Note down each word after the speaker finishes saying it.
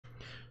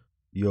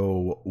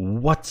Yo,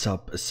 what's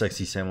up,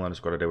 sexy Sam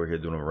Squad? Today we're here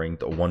doing a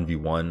ranked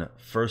 1v1.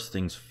 First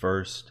things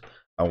first,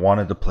 I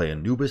wanted to play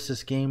Anubis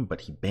this game,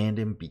 but he banned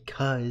him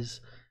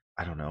because,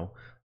 I don't know.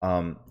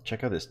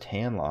 Check out this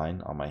tan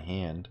line on my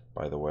hand,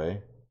 by the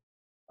way.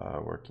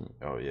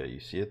 Oh yeah,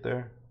 you see it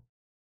there?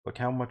 Look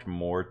how much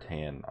more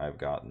tan I've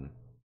gotten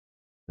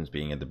since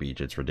being at the beach.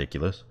 It's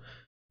ridiculous.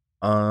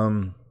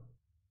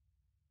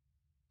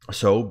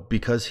 So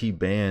because he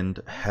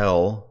banned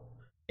Hell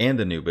and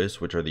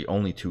Anubis, which are the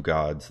only two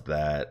gods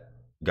that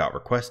got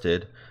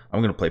requested,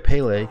 I'm going to play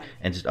Pele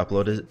and just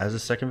upload it as a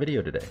second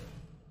video today.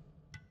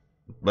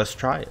 Let's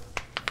try it.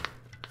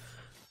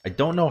 I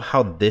don't know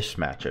how this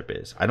matchup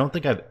is. I don't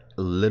think I've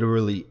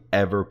literally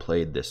ever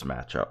played this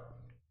matchup.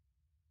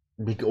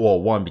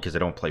 Well, one, because I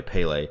don't play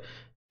Pele,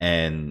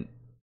 and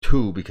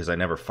two, because I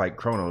never fight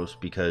Kronos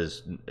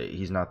because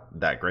he's not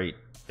that great,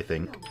 I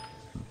think.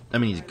 I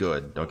mean, he's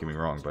good, don't get me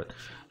wrong, but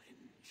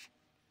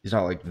he's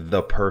not like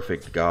the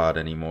perfect god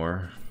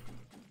anymore.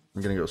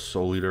 I'm gonna go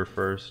Soul Eater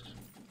first.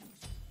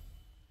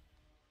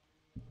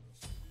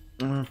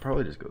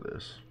 Probably just go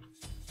this.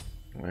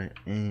 Right.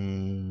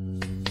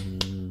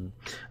 I'm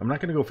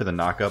not gonna go for the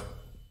knockup,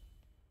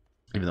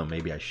 even though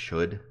maybe I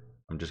should.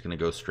 I'm just gonna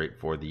go straight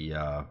for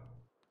the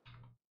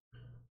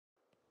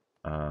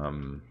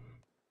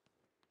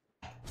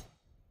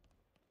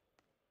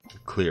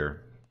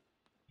clear.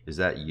 Is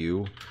that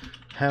you?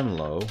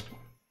 Hello.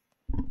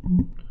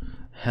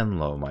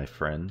 Hello, my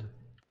friend.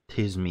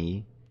 Tis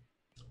me.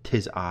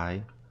 Tis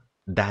I.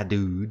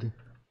 SamDaDude.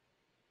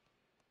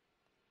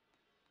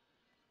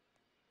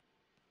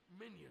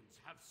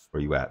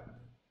 Where you at?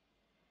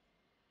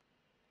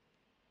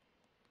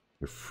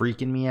 You're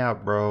freaking me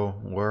out, bro.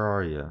 Where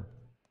are you?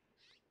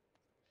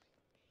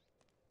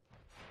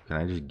 Can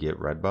I just get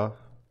red buff?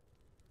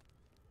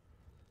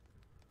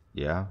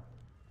 Yeah.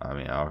 I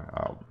mean,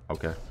 I'll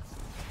okay.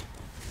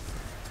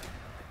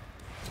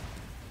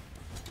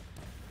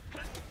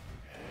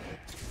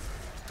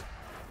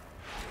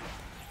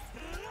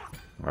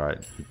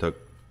 Alright, he took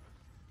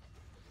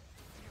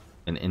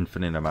an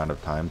infinite amount of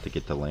time to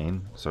get to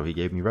lane, so he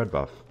gave me red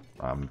buff.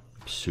 I'm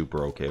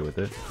super okay with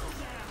it.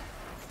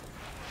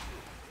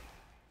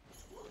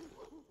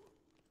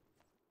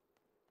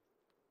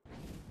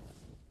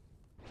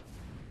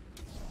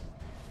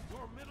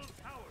 Your middle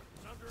tower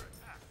is under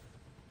attack.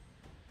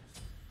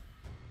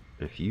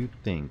 If you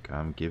think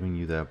I'm giving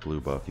you that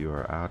blue buff, you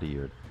are out of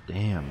your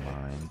damn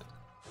mind.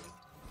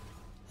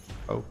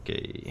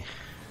 Okay.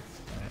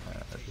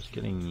 Just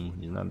kidding,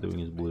 he's not doing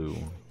his blue.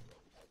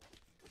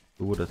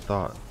 Who would have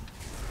thought?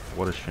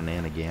 What a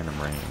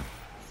shenanigan-man.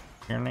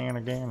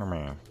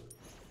 Shenanigan-man.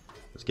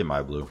 Let's get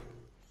my blue.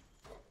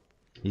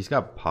 He's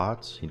got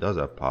pots. He does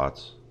have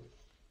pots.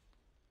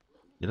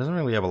 He doesn't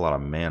really have a lot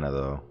of mana,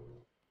 though.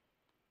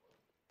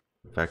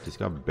 In fact, he's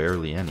got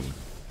barely any.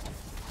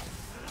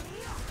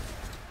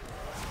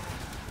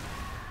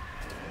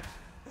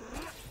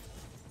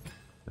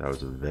 That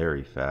was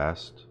very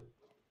fast.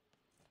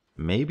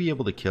 May be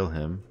able to kill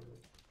him.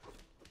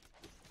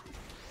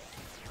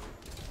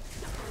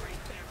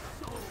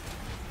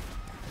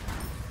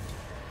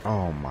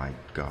 Oh my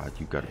god,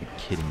 you gotta be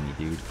kidding me,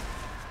 dude.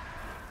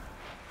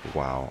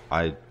 Wow,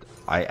 I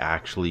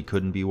actually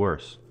couldn't be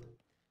worse.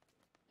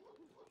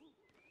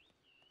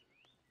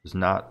 It's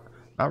not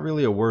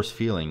really a worse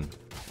feeling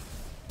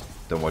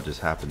than what just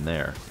happened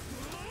there.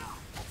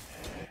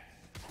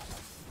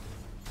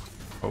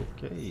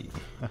 Okay.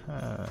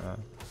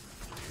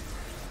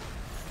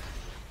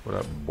 What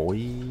up,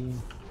 boy?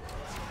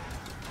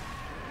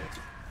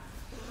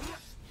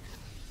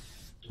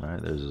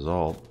 Alright, there's his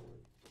ult.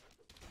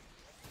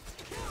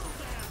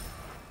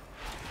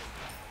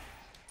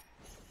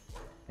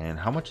 And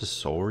how much is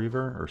Soul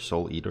Reaver or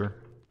Soul Eater?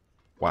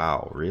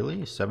 Wow, really?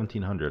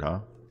 1700,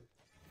 huh?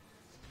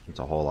 It's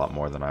a whole lot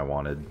more than I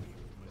wanted.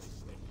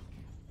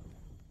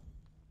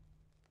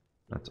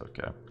 That's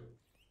okay.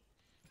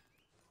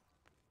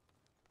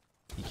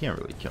 He can't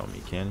really kill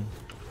me, can he?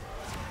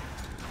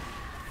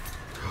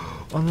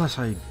 Unless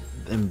I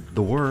am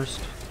the worst.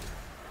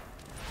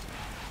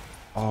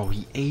 Oh,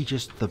 he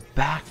aegis the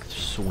back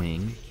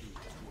swing.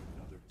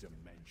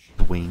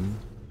 Swing.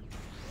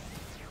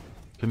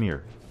 Come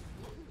here.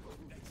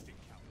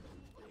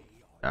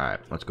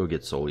 Alright, let's go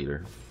get Soul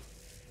Eater.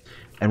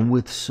 And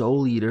with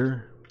Soul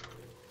Eater,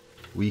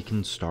 we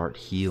can start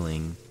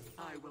healing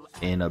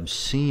an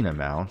obscene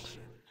amount.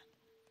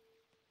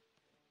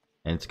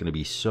 And it's going to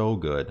be so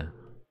good.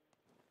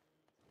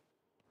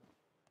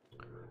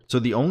 So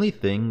the only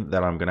thing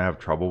that I'm going to have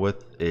trouble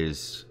with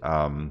is,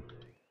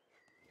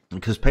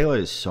 because Pele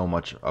is so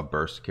much a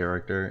burst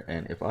character,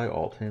 and if I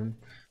ult him,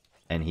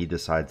 and he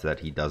decides that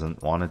he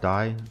doesn't want to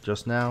die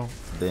just now,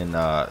 then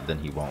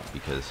he won't,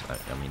 because,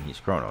 I mean, he's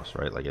Kronos,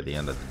 right? Like, at the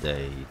end of the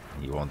day,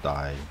 he won't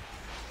die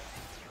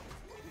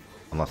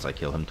unless I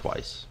kill him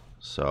twice.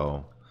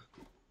 So,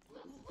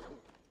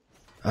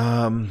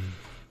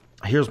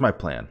 here's my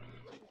plan.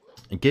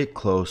 Get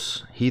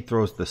close, he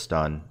throws the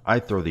stun, I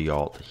throw the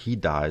ult, he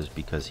dies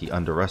because he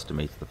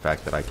underestimates the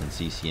fact that I can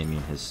CC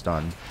immune his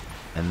stun,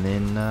 and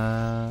then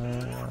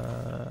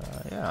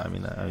I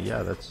mean,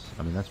 yeah,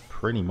 that's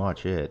pretty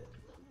much it.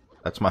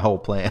 That's my whole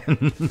plan.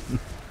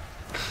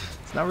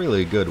 It's not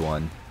really a good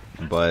one,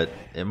 but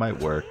it might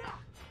work.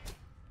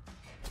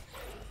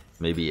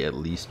 Maybe at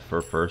least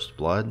for first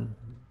blood.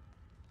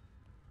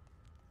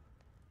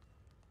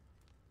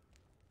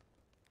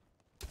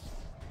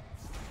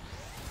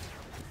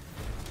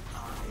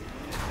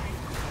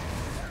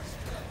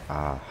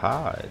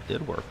 Aha, it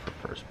did work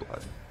for first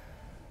blood.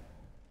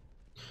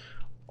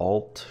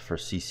 Alt for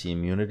CC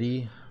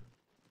immunity.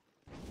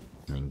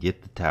 And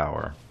get the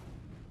tower.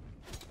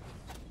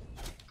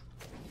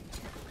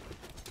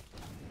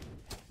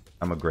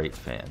 I'm a great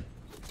fan.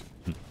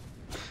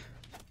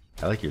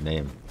 I like your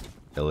name,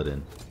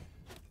 Illidan.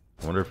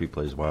 I wonder if he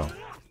plays WoW.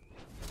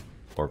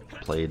 Or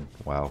played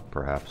WoW,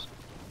 perhaps.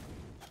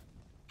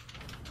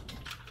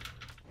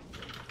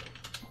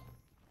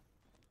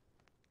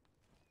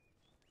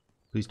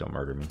 Please don't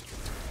murder me.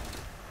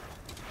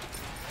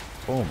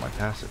 Oh, my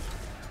passive.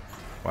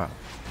 Wow.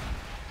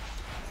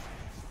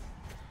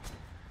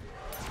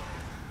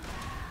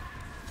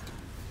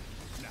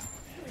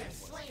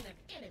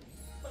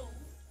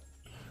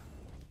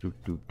 Do,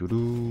 do, do,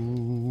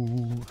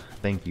 do.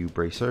 Thank you,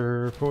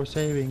 Bracer, for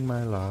saving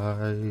my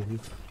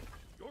life.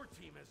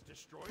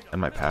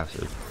 And my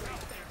passive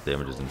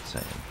damage is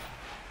insane.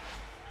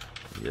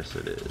 Yes,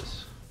 it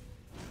is.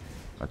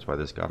 That's why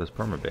this god is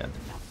permabanned.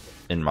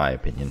 In my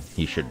opinion,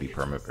 he should be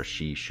or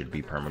she should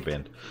be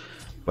permabanned.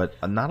 But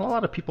not a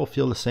lot of people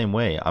feel the same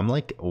way. I'm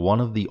like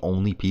one of the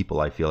only people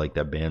I feel like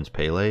that bans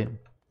Pele.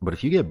 But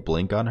if you get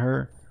Blink on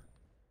her,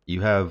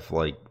 you have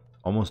like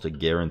almost a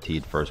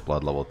guaranteed first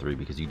blood level 3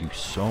 because you do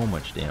so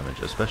much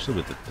damage, especially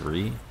with the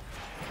 3.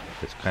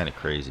 It's kind of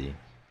crazy.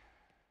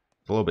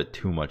 It's a little bit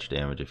too much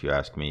damage if you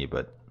ask me,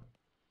 but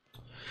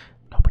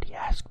nobody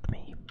asked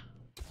me.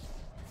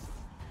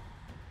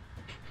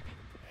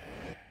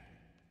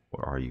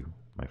 Where are you,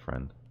 my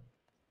friend?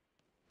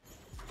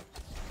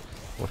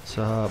 What's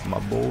up, my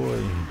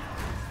boy?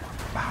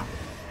 Bow,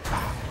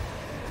 bow,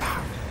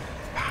 bow,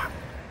 bow.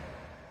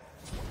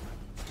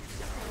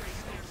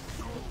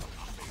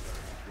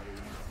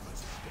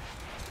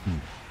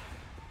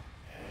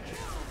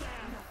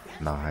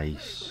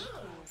 Nice.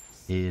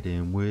 Hit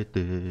him with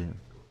it.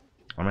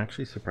 I'm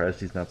actually surprised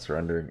he's not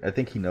surrendering. I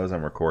think he knows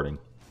I'm recording.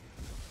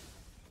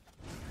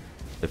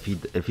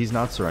 If he's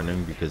not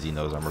surrendering because he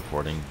knows I'm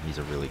recording, he's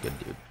a really good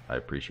dude. I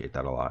appreciate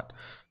that a lot.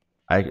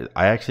 I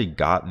actually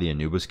got the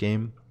Anubis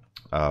game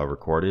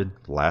recorded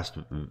last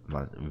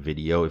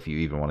video, if you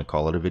even want to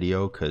call it a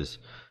video, because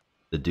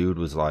the dude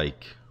was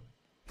like,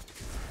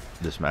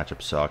 this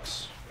matchup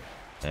sucks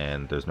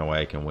and there's no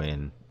way I can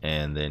win,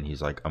 and then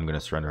he's like, I'm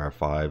gonna surrender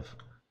R5,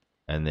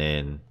 and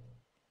then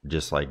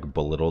just like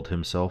belittled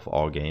himself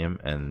all game.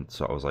 And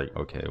so I was like,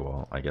 okay,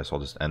 well, I guess I'll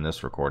just end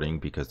this recording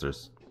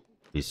because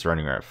he's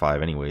surrendering at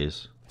 5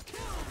 anyways,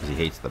 because he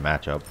hates the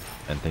matchup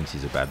and thinks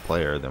he's a bad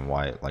player. Then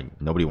why, like,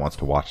 nobody wants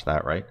to watch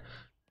that, right?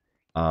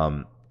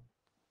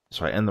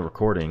 So I end the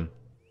recording,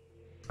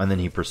 and then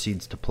he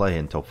proceeds to play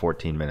until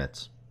 14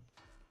 minutes,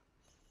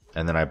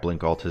 and then I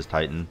blink ult his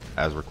Titan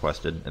as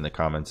requested in the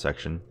comments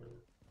section,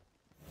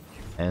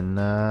 and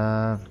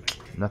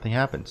nothing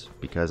happens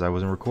because I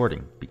wasn't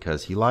recording,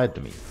 because he lied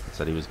to me and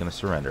said he was going to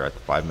surrender at the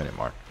 5-minute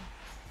mark.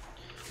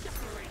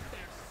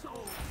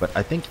 But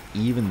I think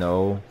even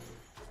though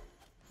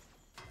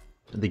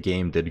the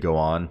game did go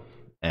on,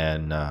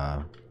 and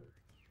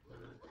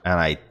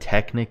I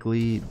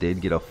technically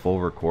did get a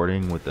full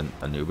recording with an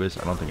Anubis,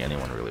 I don't think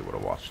anyone really would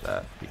have watched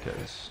that,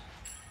 because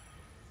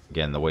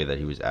again, the way that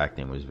he was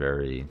acting was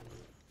very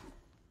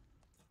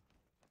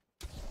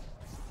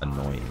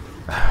annoying.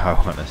 I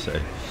want to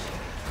say,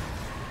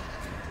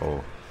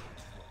 oh,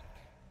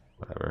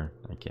 whatever,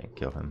 I can't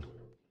kill him.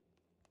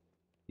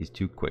 He's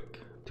too quick,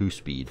 too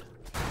speed.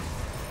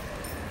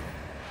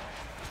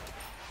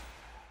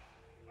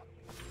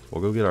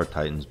 We'll go get our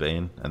Titan's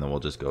Bane, and then we'll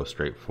just go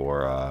straight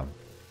for,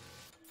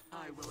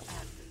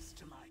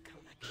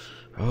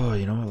 oh,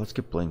 you know what? Let's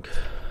get Blink.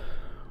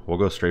 We'll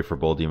go straight for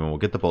Bull Demon. We'll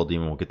get the Bull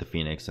Demon, we'll get the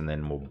Phoenix, and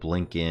then we'll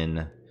blink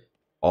in,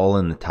 all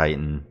in the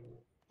Titan.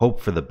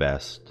 Hope for the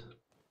best.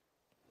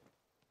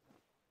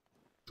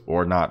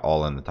 Or not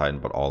all in the Titan,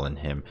 but all in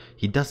him.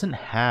 He doesn't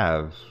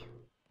have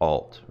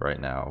ult right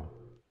now,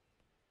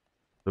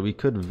 so we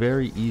could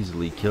very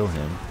easily kill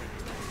him.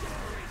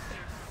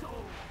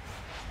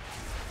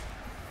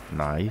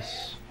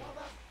 Nice.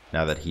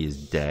 Now that he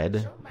is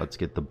dead, let's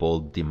get the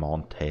Bull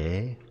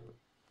Demonte.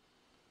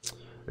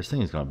 This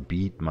thing is gonna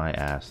beat my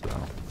ass,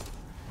 though.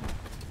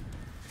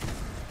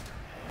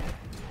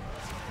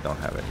 Don't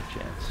have any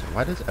chance.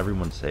 Why does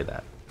everyone say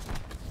that?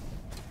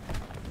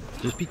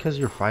 Just because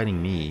you're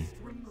fighting me,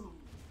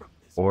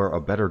 or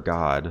a better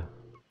god,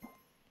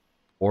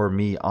 or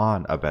me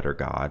on a better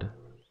god,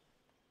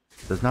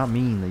 does not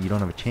mean that you don't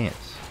have a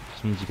chance. It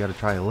just means you gotta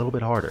try a little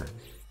bit harder.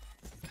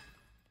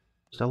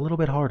 Just a little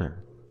bit harder.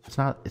 It's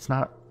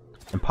not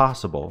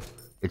impossible.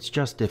 It's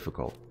just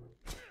difficult.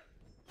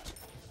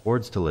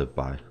 Words to live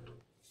by.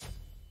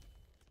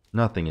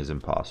 Nothing is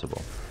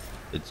impossible.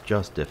 It's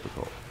just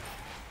difficult.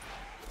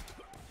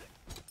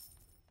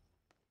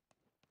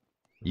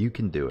 You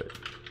can do it.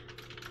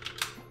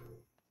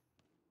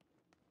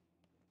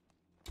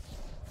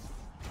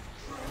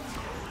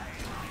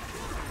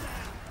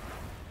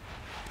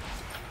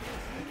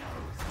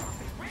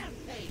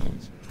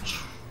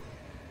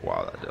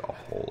 Wow, that did a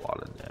whole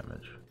lot of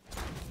damage.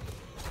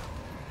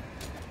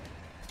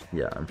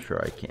 Yeah, I'm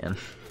sure I can.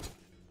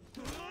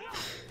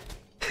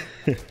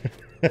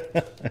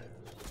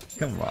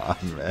 Come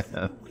on,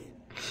 man.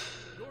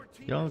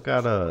 You don't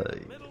gotta...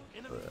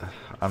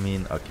 I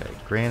mean, okay,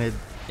 granted,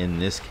 in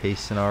this case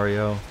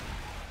scenario,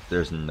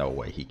 there's no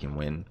way he can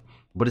win.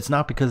 But it's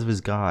not because of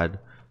his god.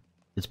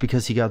 It's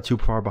because he got too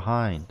far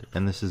behind,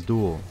 and this is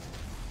Duel.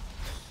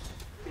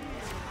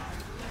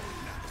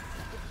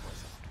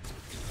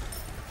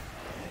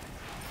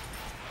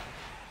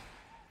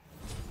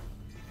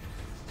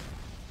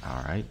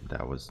 Alright,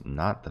 that was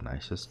not the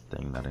nicest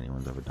thing that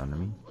anyone's ever done to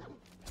me.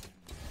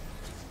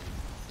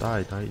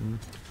 Die, Titan.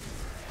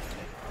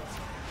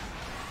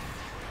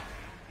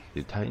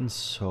 Dude, Titan's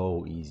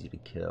so easy to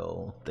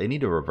kill. They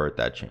need to revert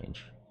that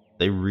change.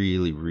 They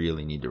really,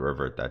 really need to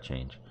revert that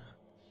change.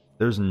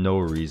 There's no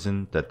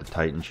reason that the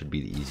Titan should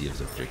be the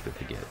easiest objective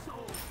to get.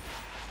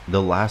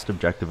 The last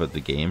objective of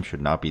the game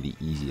should not be the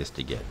easiest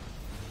to get.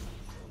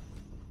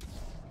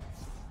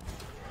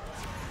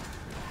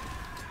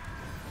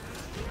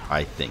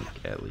 I think,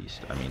 at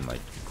least. I mean,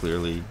 like,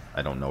 clearly,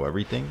 I don't know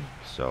everything,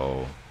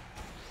 so...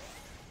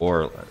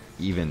 Or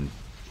even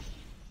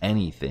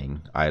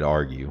anything, I'd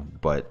argue,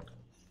 but...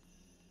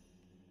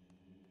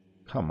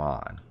 Come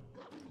on.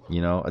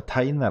 You know, a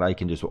Titan that I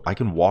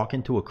can walk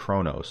into a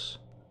Chronos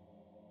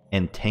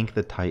and tank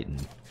the Titan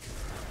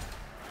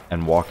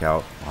and walk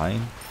out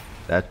fine.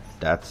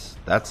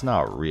 That's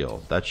not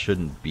real. That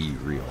shouldn't be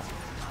real.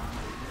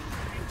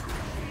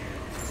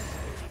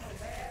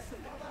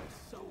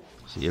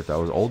 See, if that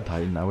was old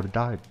Titan, I would have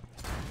died.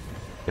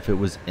 If it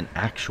was an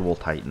actual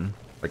Titan,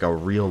 like a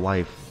real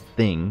life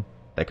thing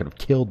that could have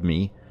killed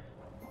me.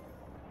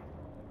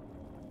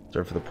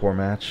 Sorry for the poor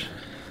match.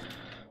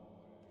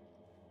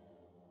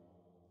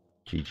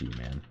 GG,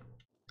 man.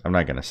 I'm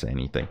not gonna say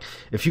anything.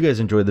 If you guys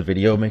enjoyed the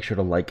video, make sure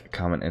to like,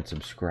 comment, and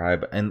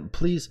subscribe. And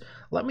please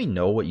let me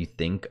know what you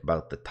think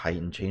about the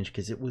Titan change,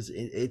 because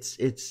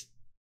it's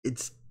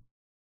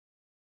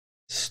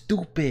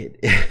stupid.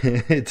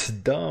 It's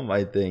dumb,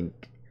 I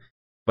think.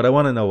 But I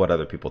want to know what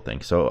other people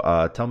think.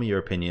 So tell me your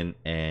opinion,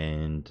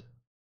 and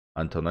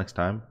until next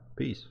time,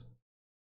 peace.